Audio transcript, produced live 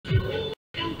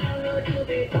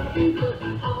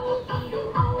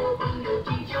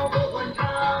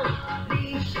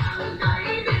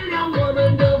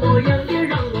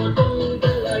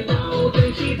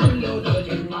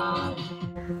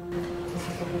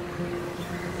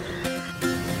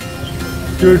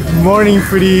Good morning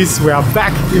foodies, we are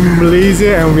back in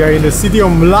Malaysia and we are in the city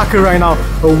of Melaka right now,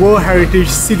 a World Heritage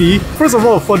City. First of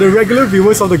all, for the regular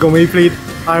viewers of the Gourmet Plate,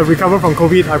 I've recovered from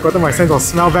COVID, I've gotten my sense of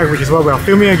smell back, which is why we are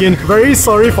filming again. Very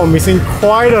sorry for missing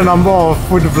quite a number of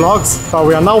food vlogs, but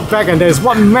we are now back and that is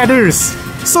what matters.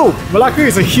 So, Melaka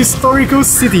is a historical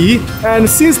city, and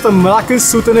since the Malaccan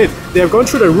Sultanate, they have gone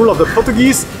through the rule of the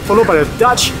Portuguese, followed by the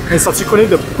Dutch, and subsequently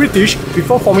the British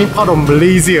before forming part of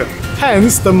Malaysia.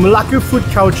 Hence, the Malacca food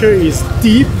culture is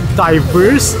deep,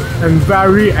 diverse, and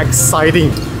very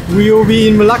exciting. We will be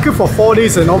in Malacca for 4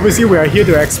 days, and obviously we are here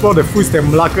to explore the foods that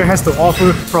Malacca has to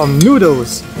offer, from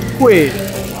noodles, kueh,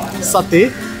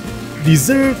 satay,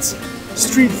 desserts,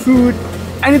 street food,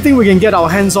 anything we can get our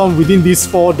hands on within these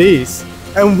 4 days.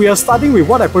 And we are starting with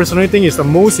what I personally think is the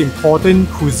most important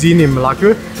cuisine in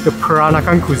Malacca, the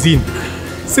Peranakan cuisine.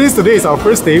 Since today is our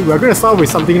first day, we are going to start with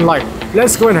something light.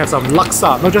 Let's go and have some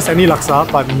laksa, not just any laksa,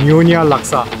 but Nyonya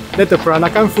Laksa. Let the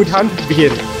Peranakan food hunt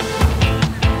begin.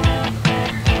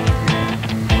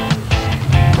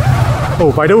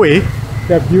 Oh, by the way,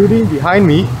 that building behind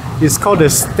me is called the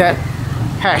Stad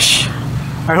Hash.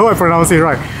 I hope I pronounced it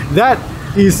right. That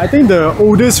is, I think, the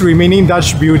oldest remaining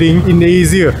Dutch building in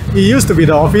Asia. It used to be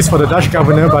the office for the Dutch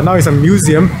governor, but now it's a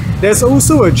museum. There's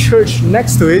also a church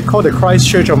next to it called the Christ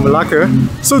Church of Melaka.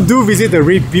 So do visit the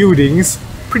red buildings.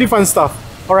 Pretty fun stuff.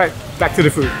 Alright, back to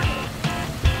the food.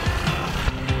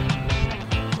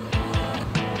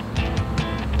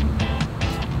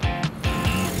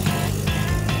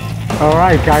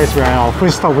 Alright guys, we're at our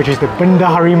first stop, which is the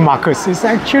Bendahari Markets. It's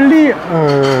actually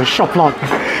a shop lot,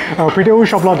 a pretty old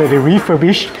shop lot that they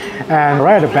refurbished. And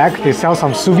right at the back, they sell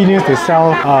some souvenirs, they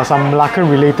sell some Malacca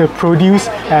related produce.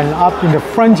 And up in the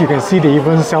front, you can see they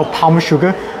even sell palm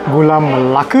sugar, gula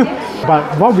Melaka.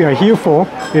 But what we are here for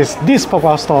is this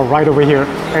pop-up store right over here.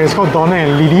 And it's called Donna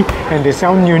and Lily, and they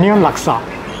sell Nyonya Laksa.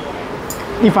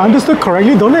 If I understood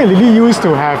correctly, Donna and Lily used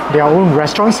to have their own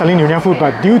restaurant selling Nyonya food,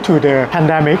 but due to the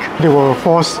pandemic, they were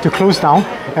forced to close down,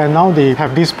 and now they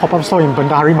have this pop-up store in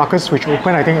Bendahari Markets, which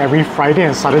open I think every Friday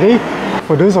and Saturday.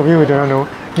 For those of you who don't know,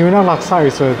 Nyonya Laksa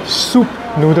is a soup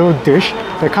noodle dish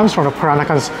that comes from the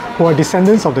Peranakans, who are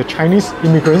descendants of the Chinese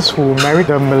immigrants who married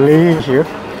the Malay here.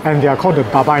 And they are called the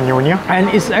Baba and Nyonya. And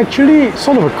it's actually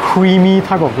sort of a creamy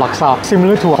type of laksa,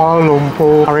 similar to Kuala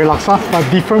Lumpur curry laksa, but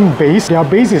different base. Their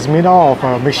base is made out of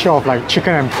a mixture of like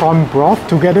chicken and prawn broth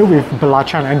together with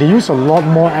belacan, and they use a lot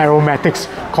more aromatics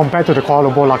compared to the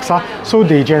Kuala Lumpur laksa, so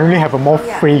they generally have a more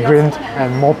fragrant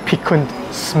and more piquant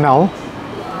smell.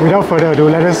 Without further ado,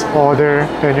 let us order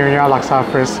the Nyonya Laksa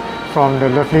first from the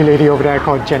lovely lady over there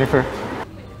called Jennifer.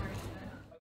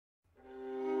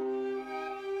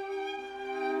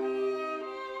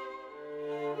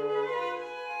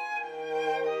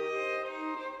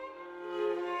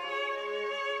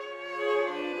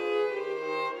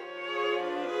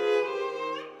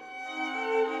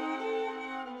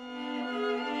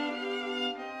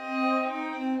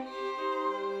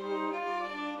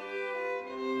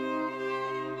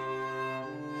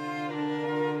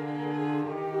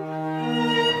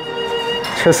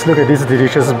 Just look at this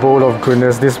delicious bowl of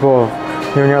goodness, this bowl of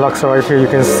Nyonya Laksa right here. You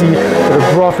can see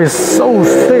the broth is so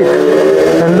thick.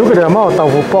 And look at the amount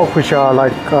of tofu pork, which are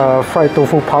like fried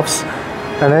tofu puffs.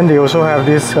 And then they also have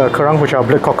this kerang, which are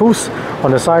blood cockles.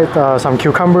 On the side, some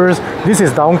cucumbers. This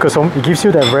is daun kesum. It gives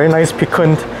you that very nice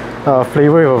piquant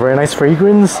flavor with a very nice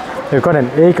fragrance. You've got an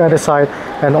egg at the side.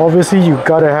 And obviously you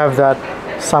gotta have that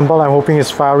sambal. I'm hoping is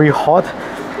fiery hot.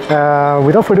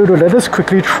 Without further ado, let us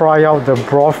quickly try out the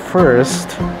broth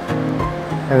first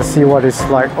and see what it's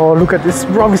like. Oh, look at this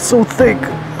broth, it's so thick.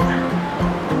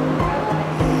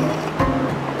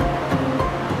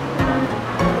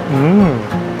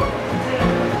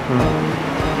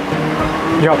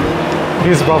 Yup,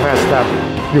 this broth has that.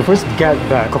 You first get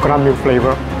that coconut milk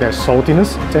flavor, there's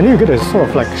saltiness, and then you get a sort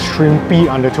of like shrimpy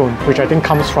undertone, which I think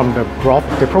comes from the broth.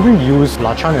 They probably use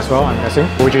belacan as well, I'm guessing,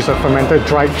 which is a fermented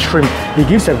dried shrimp. It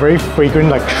gives a very fragrant,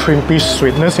 like shrimpy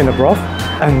sweetness in the broth.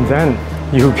 And then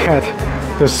you get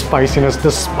the spiciness.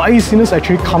 The spiciness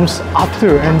actually comes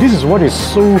after, and this is what is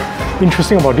so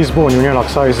interesting about this bowl of Nyonya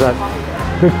Laksa, is that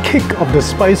the kick of the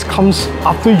spice comes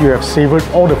after you have savoured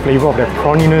all the flavour of that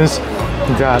prawniness,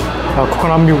 that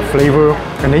coconut milk flavour,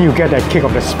 and then you get that kick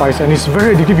of the spice, and it's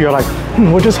very addictive. You're like,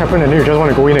 what just happened? And then you just want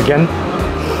to go in again.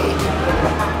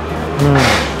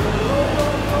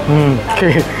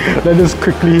 Okay, let us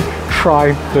quickly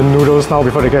try the noodles now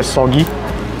before they get soggy.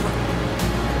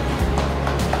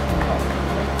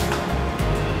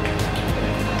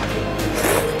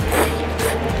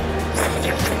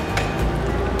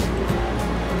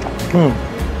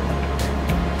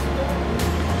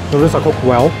 Noodles are cooked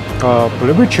well. A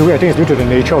little bit chewy, I think it's due to the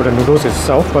nature of the noodles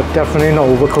itself, but definitely not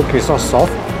overcooked, it's not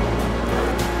soft.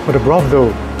 But the broth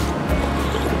though,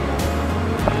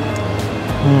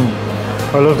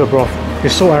 I love the broth.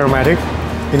 It's so aromatic.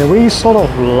 In a way, sort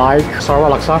of like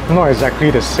savoured laksa, not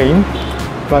exactly the same,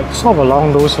 but sort of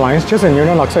along those lines. Just that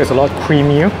Nyonya Laksa is a lot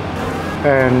creamier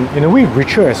and in a way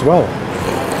richer as well.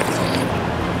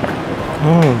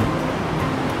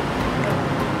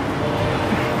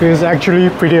 It's actually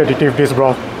pretty addictive, this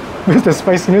broth. With the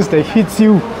spiciness that hits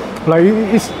you, like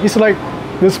it's like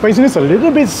the spiciness a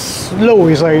little bit slow.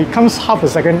 It's like it comes half a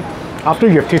second after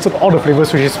you have tasted all the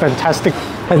flavors, which is fantastic.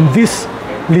 And these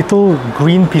little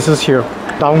green pieces here,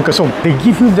 daun kesum, they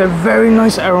give you that very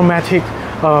nice aromatic,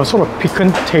 sort of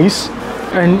piquant taste,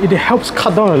 and it helps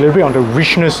cut down a little bit on the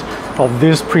richness of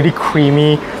this pretty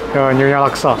creamy Nyonya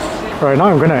Laksa. Right now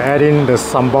I'm gonna add in the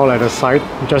sambal at the side,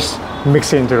 just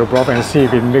mix it into the broth and see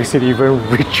if it makes it even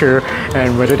richer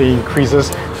and whether it increases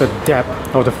the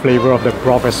depth of the flavor of the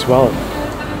broth as well.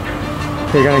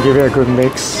 We're gonna give it a good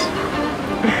mix.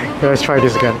 Let's try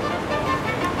this again.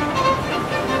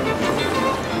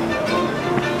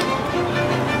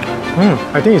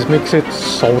 I think it makes it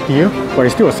saltier, but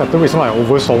it's still acceptable. It's not like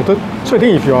over salted. So I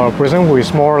think if you're a person who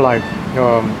is more like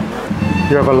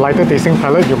you have a lighter tasting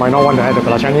palate, you might not want to add the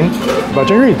belacan in, but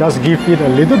generally it does give it a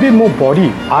little bit more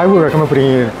body. I would recommend putting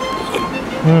it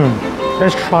in.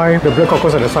 Let's try the blood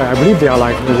cockles at the side. I believe they are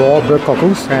like raw blood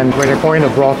cockles, and when they pour in the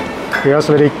broth, they just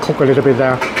let it cook a little bit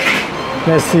there.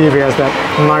 Let's see if it has that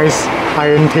nice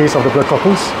iron taste of the blood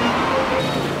cockles.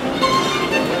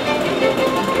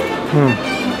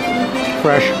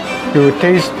 Fresh. You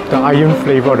taste the iron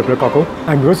flavor of the blood cockle,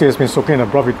 and because it has been soaking in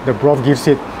the broth gives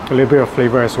it a little bit of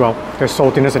flavor as well. The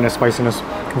saltiness and the spiciness.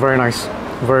 Very nice,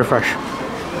 very fresh.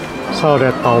 So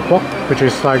that tau pok, which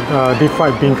is like deep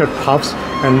fried beancurd puffs,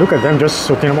 and look at them just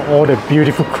soaking up all the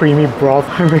beautiful creamy broth.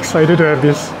 I'm excited to have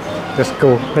this. Let's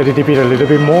go. Let it dip it a little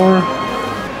bit more.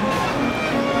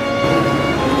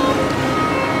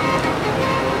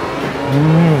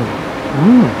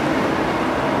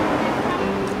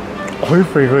 Oil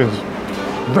fragrance,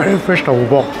 very fresh tau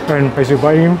pok, and as you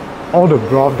bite in, all the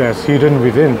broth that's hidden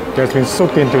within, that's been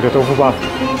soaked into the tofu puff,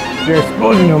 they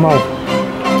explode in your mouth.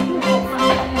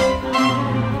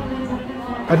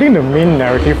 I think the main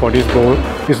narrative for this bowl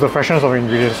is the freshness of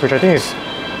ingredients, which I think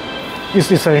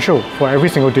is essential for every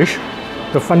single dish.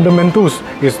 The fundamentals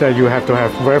is that you have to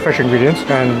have very fresh ingredients,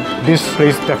 and this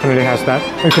place definitely has that.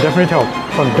 You can definitely tell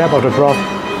from the depth of the broth,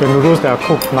 the noodles that are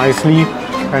cooked nicely,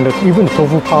 and even the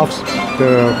tofu puffs,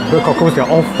 the blood cockles, they're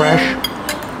all fresh.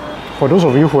 For those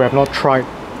of you who have not tried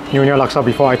Nyonya Laksa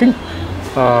before, I think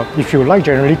if you like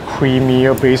generally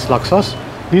creamier based laksas,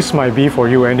 this might be for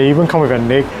you, and they even come with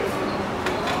an egg.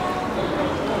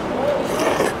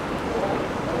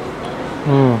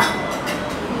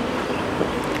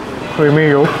 Creamy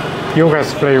yolk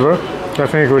has flavor,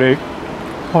 definitely good egg.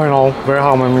 All in all, very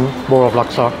heartwarming bowl of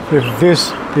laksa. If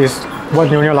this is what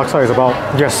Nyonya Laksa is about,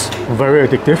 yes, very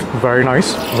addictive, very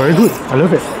nice, very good. I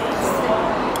love it.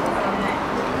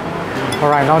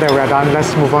 Alright, now that we're done,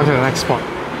 let's move on to the next spot.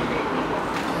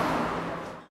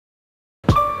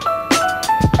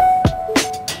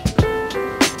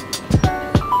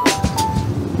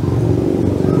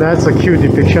 That's a cute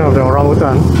depiction of the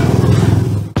orangutan.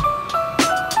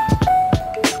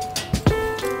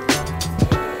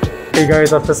 Hey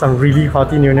guys, after some really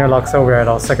hearty Nyonya Laksa, we're at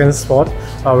our second spot.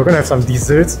 We're gonna have some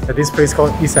desserts at this place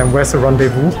called East and West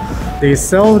Rendezvous. They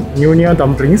sell Nyonya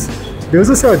Dumplings. They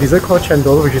also sell a dessert called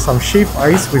Cendol, which is some shaved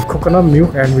ice with coconut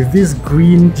milk and with this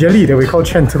green jelly that we call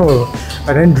Cendol,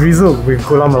 and then drizzled with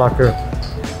gula Melaka.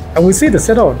 I would say the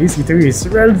setup of this eatery is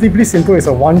relatively simple. It's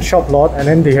a one-shop lot, and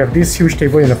then they have this huge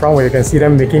table in the front where you can see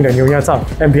them making the Nyonya Tang.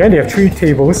 And behind they have 3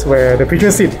 tables where the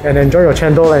patrons sit and enjoy your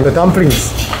Cendol and the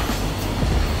dumplings.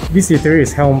 This eatery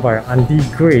is helmed by Auntie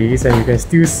Grace, and you can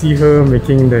still see her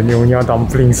making the Nyonya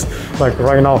Dumplings like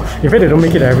right now. In fact, they don't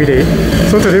make it every day.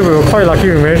 So today we were quite lucky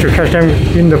we managed to catch them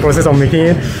in the process of making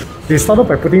it. They started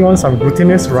by putting on some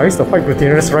glutinous rice, the white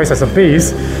glutinous rice as a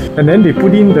base, and then they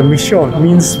put in the mixture of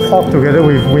minced pork together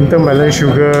with winter melon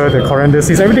sugar, the coriander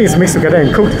seeds. Everything is mixed together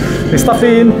and cooked. They stuff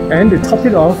it in and they top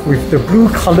it off with the blue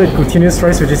coloured glutinous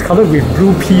rice, which is coloured with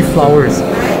blue pea flowers.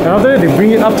 And after that, they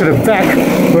bring it up to the back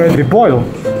where they boil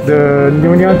the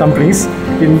Nyonya Dumplings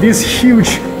in this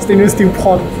huge stainless steel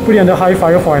pot, put it under high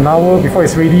fire for an hour before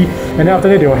it's ready, and then after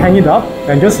that they will hang it up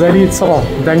and just let it sort of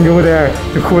dangle there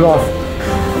to cool off.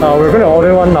 We're going to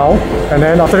order one now, and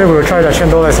then after that we will try the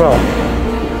Cendol as well.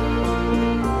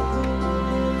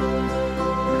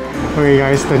 Okay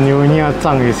guys, the Nyonya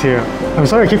is here. I'm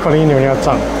sorry I keep calling it Nyonya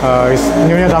it's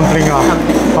Nyonya Dumpling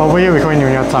over here we call it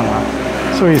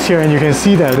Nyonya So it's here and you can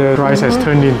see that the rice has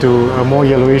turned into a more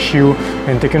yellowish hue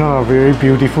and taken on a very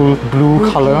beautiful blue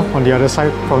color on the other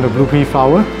side from the blue pea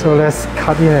flower. So let's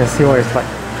cut in and see what it's like.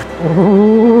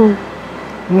 Oh,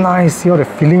 nice, see all the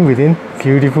filling within.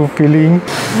 Beautiful filling.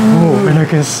 Oh, and I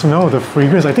can smell the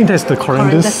fragrance. I think that's the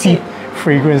coriander seed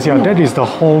fragrance. Yeah, that is the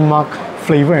hallmark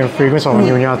flavor and fragrance of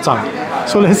Nyonya Zhang.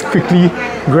 So let's quickly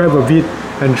grab a bit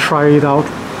and try it out.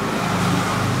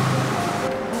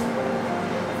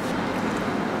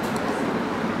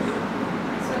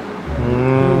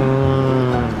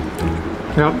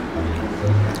 Yep,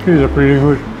 this is a pretty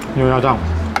good Nyonya Zhang.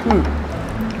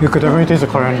 You could definitely taste the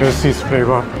coriander seeds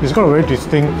flavor. It's got a very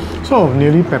distinct, sort of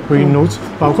nearly peppery notes,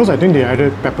 but of course I think they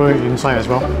added pepper inside as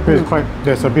well. It's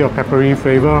there's a bit of peppery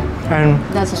flavor and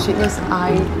there's a sweetness.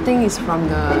 I think it's from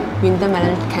the winter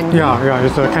melon candy. Yeah,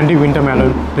 it's a candied winter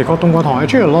melon. They call Dongguan Tong.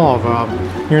 Actually, a lot of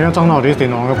Nyonya Zhang nowadays they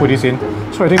no longer put this in.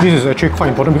 So I think this is actually quite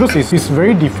important because it's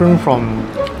very different from.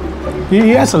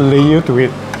 It adds a layer to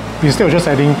it instead of just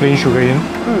adding plain sugar in.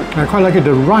 I quite like it.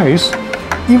 The rice,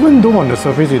 even though on the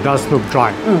surface it does look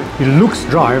dry, it looks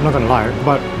dry, I'm not gonna lie,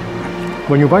 but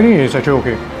when you bite it, it's actually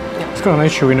okay. Yeah. It's got a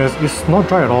nice chewiness. It's not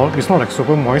dry at all. It's not like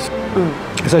super moist.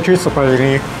 It's actually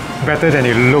surprisingly better than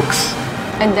it looks.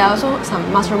 And there are also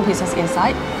some mushroom pieces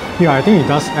inside. Yeah, I think it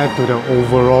does add to the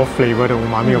overall flavor, the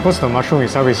umami. Of course, the mushroom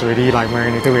itself is already like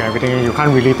marinated with everything. You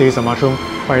can't really taste the mushroom,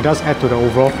 but it does add to the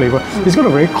overall flavor. It's got a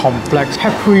very complex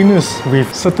pepperiness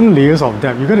with certain layers of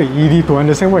depth. You gotta eat it to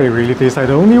understand what it really tastes like.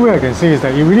 The only way I can say is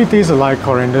that it really tastes like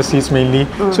coriander seeds mainly.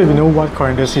 So if you know what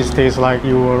coriander seeds taste like,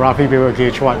 you will roughly be able to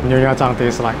gauge what Nyonya Zhang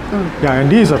tastes like. Yeah,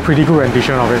 and this is a pretty good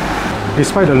rendition of it.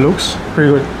 Despite the looks,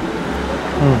 pretty good.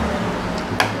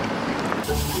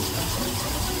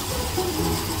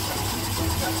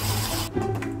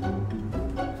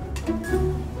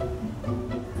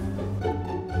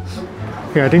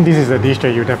 Yeah, I think this is a dish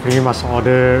that you definitely must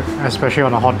order, especially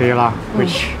on a hot day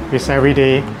which is every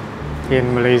day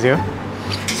in Malaysia.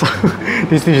 So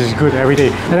this dish is good every day.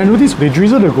 And I noticed they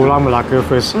drizzle the Gula Melaka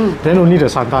first, then only the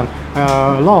santan.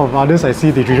 A lot of others I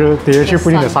see they actually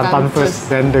put in the santan first,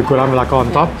 then the Gula Melaka on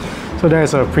top. So that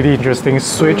is a pretty interesting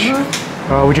switch.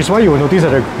 Which is why you will notice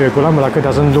that the Gula Melaka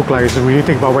doesn't look like it's really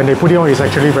thick, but when they put it on, it's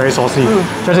actually very saucy.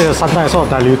 Just as the santan, I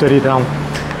sort of diluted it down.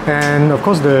 And of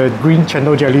course the green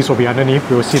cendol jellies will be underneath,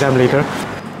 we'll see them later.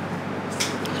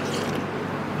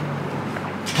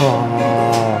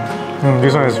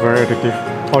 This one is very addictive.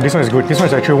 Oh, this one is good. This one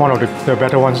is actually one of the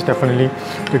better ones, definitely.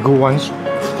 The good ones.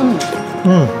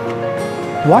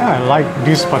 Why I like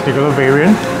this particular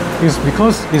variant is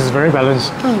because it's very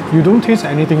balanced. You don't taste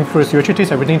anything first, you actually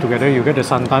taste everything together. You get the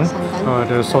santan,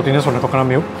 the saltiness from the coconut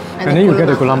milk, and then you get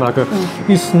the Gula Melaka.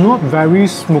 It's not very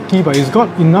smoky, but it's got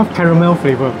enough caramel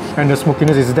flavor, and the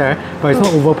smokiness is there, but it's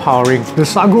not overpowering. The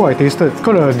sago I tasted, it's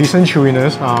got a decent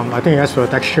chewiness. I think it adds to the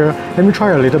texture. Let me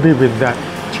try a little bit with that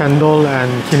cendol and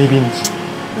kidney beans.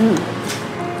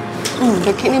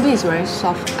 The kidney bean is very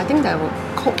soft. I think that will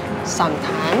cook some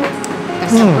time.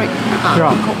 Separate.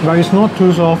 But it's not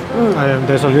too soft.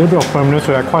 There's a little bit of firmness,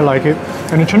 so I quite like it.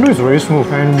 And the cendol is very smooth,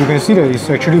 and you can see that it's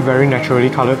actually very naturally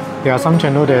colored. There are some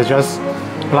cendol that is just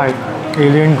like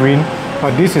alien green,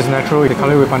 but this is natural. It's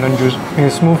colored with pandan juice. And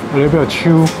it's smooth, a little bit of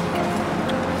chew.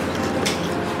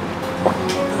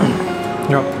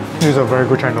 This is a very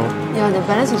good cendol. Yeah, the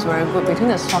balance is very good between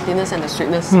the saltiness and the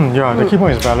sweetness. The key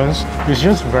point is balance. It's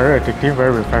just very addictive,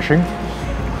 very refreshing.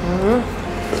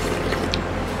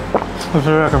 It's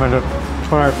very recommended.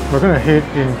 Alright, we're gonna head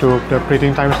into the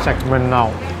plating time segment now.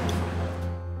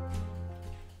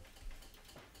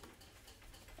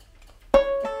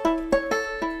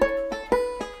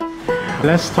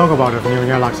 Let's talk about the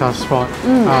Nyonya Laksa spot.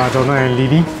 Donna and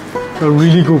Lily. A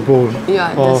really good bowl of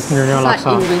Nyonya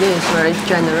Laksa. The ingredients is very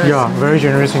generous. Yeah, very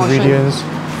generous ingredients.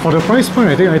 For the price point,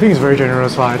 I think it's very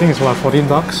generous. I think it's about 14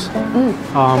 bucks.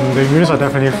 The ingredients are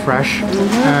definitely fresh,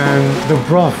 and the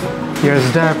broth,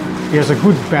 it has a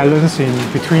good balance in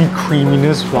between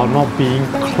creaminess while not being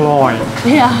cloying.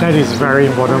 That is very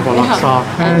important for laksa.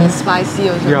 And the spicy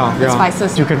also. The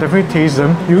spices. You can definitely taste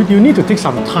them. You need to take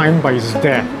some time, but it's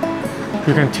there.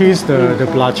 You can taste the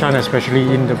belacan,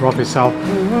 especially in the broth itself.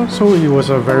 So it was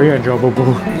a very enjoyable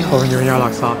bowl of Nyonya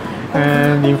Laksa.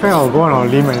 And in fact, I'll go on a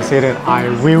limb and say that I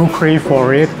will crave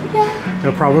for it.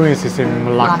 The problem is it's in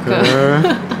Melaka.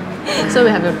 So we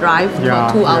have to drive for 2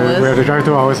 hours. We have to drive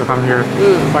 2 hours to come here.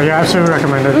 But yeah, absolutely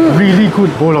recommended. Really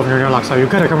good bowl of Nyonya Laksa. You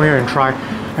gotta come here and try.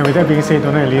 And with that being said,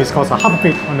 Donna and Lee scores a half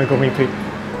plate on the gourmet plate.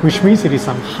 which means it is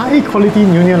some high quality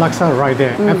Nyonya Laksa right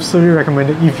there. Absolutely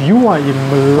recommended. If you are in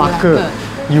Melaka,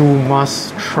 you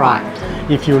must try.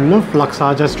 If you love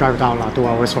Laksa, just drive down 2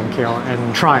 hours from KL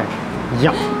and try.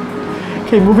 Yup.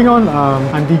 Okay, moving on,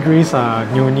 Auntie Grace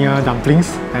Nyonya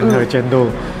Dumplings and her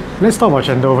Cendol. Let's talk about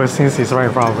Cendol first since it's right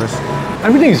in front of us.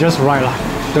 Everything is just right lah.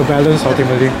 The balance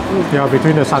ultimately, yeah,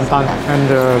 between the santan and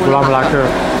the gula melaka.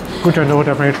 Good Cendol,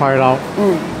 definitely try it out.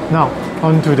 Now,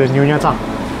 on to the Nyonya Zhang.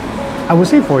 I would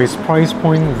say for its price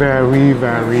point, very,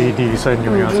 very decent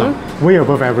Nyonya Zhang. Way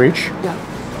above average. Yeah.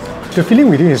 The filling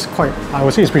within is quite, I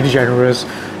would say it's pretty generous,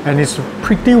 and it's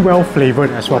pretty well flavored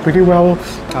as well, pretty well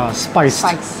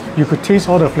spiced. You could taste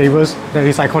all the flavors that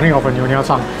is iconic of a Nyonya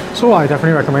Zhang. So I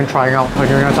definitely recommend trying out a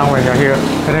Nyonya Zhang when you're here,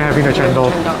 and then having the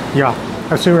Cendol. Yeah,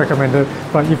 absolutely recommended.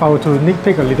 But if I were to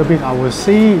nitpick a little bit, I would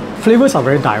say flavors are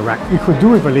very direct. You could do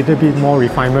with a little bit more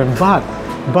refinement, but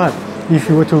if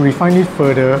you were to refine it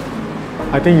further,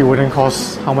 I think it wouldn't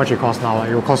cost how much it costs now.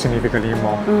 It will cost significantly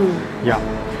more. Yeah.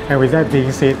 And with that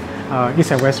being said,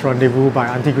 East and West Rendezvous by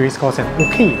Auntie Grace scores an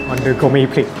okay on the gourmet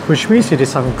plate, which means it is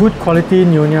some good quality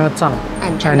Nyonya Zhang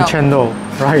and Cendol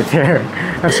right there.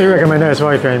 Absolutely recommended as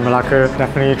well if you're in Melaka.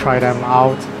 Definitely try them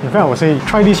out. In fact, I would say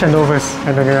try this Cendol first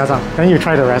and the Nyonya Zhang, then you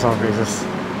try the rest of the places.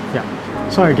 Yeah.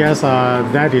 So I guess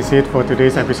that is it for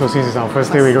today's episode. Since it's our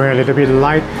first day, we're going a little bit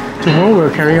light. Tomorrow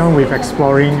we'll carry on with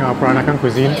exploring Peranakan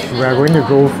cuisine. We are going to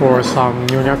go for some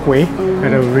Nyonya Kueh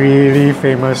at a really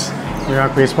famous Nyonya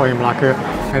Kueh spot in Melaka.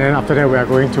 And then after that we are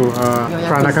going to a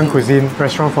Peranakan cuisine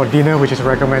restaurant for dinner, which is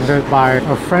recommended by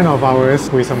a friend of ours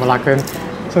who is a Malakan.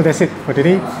 So that's it for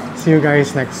today. See you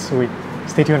guys next week.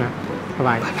 Stay tuned.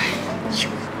 Bye-bye.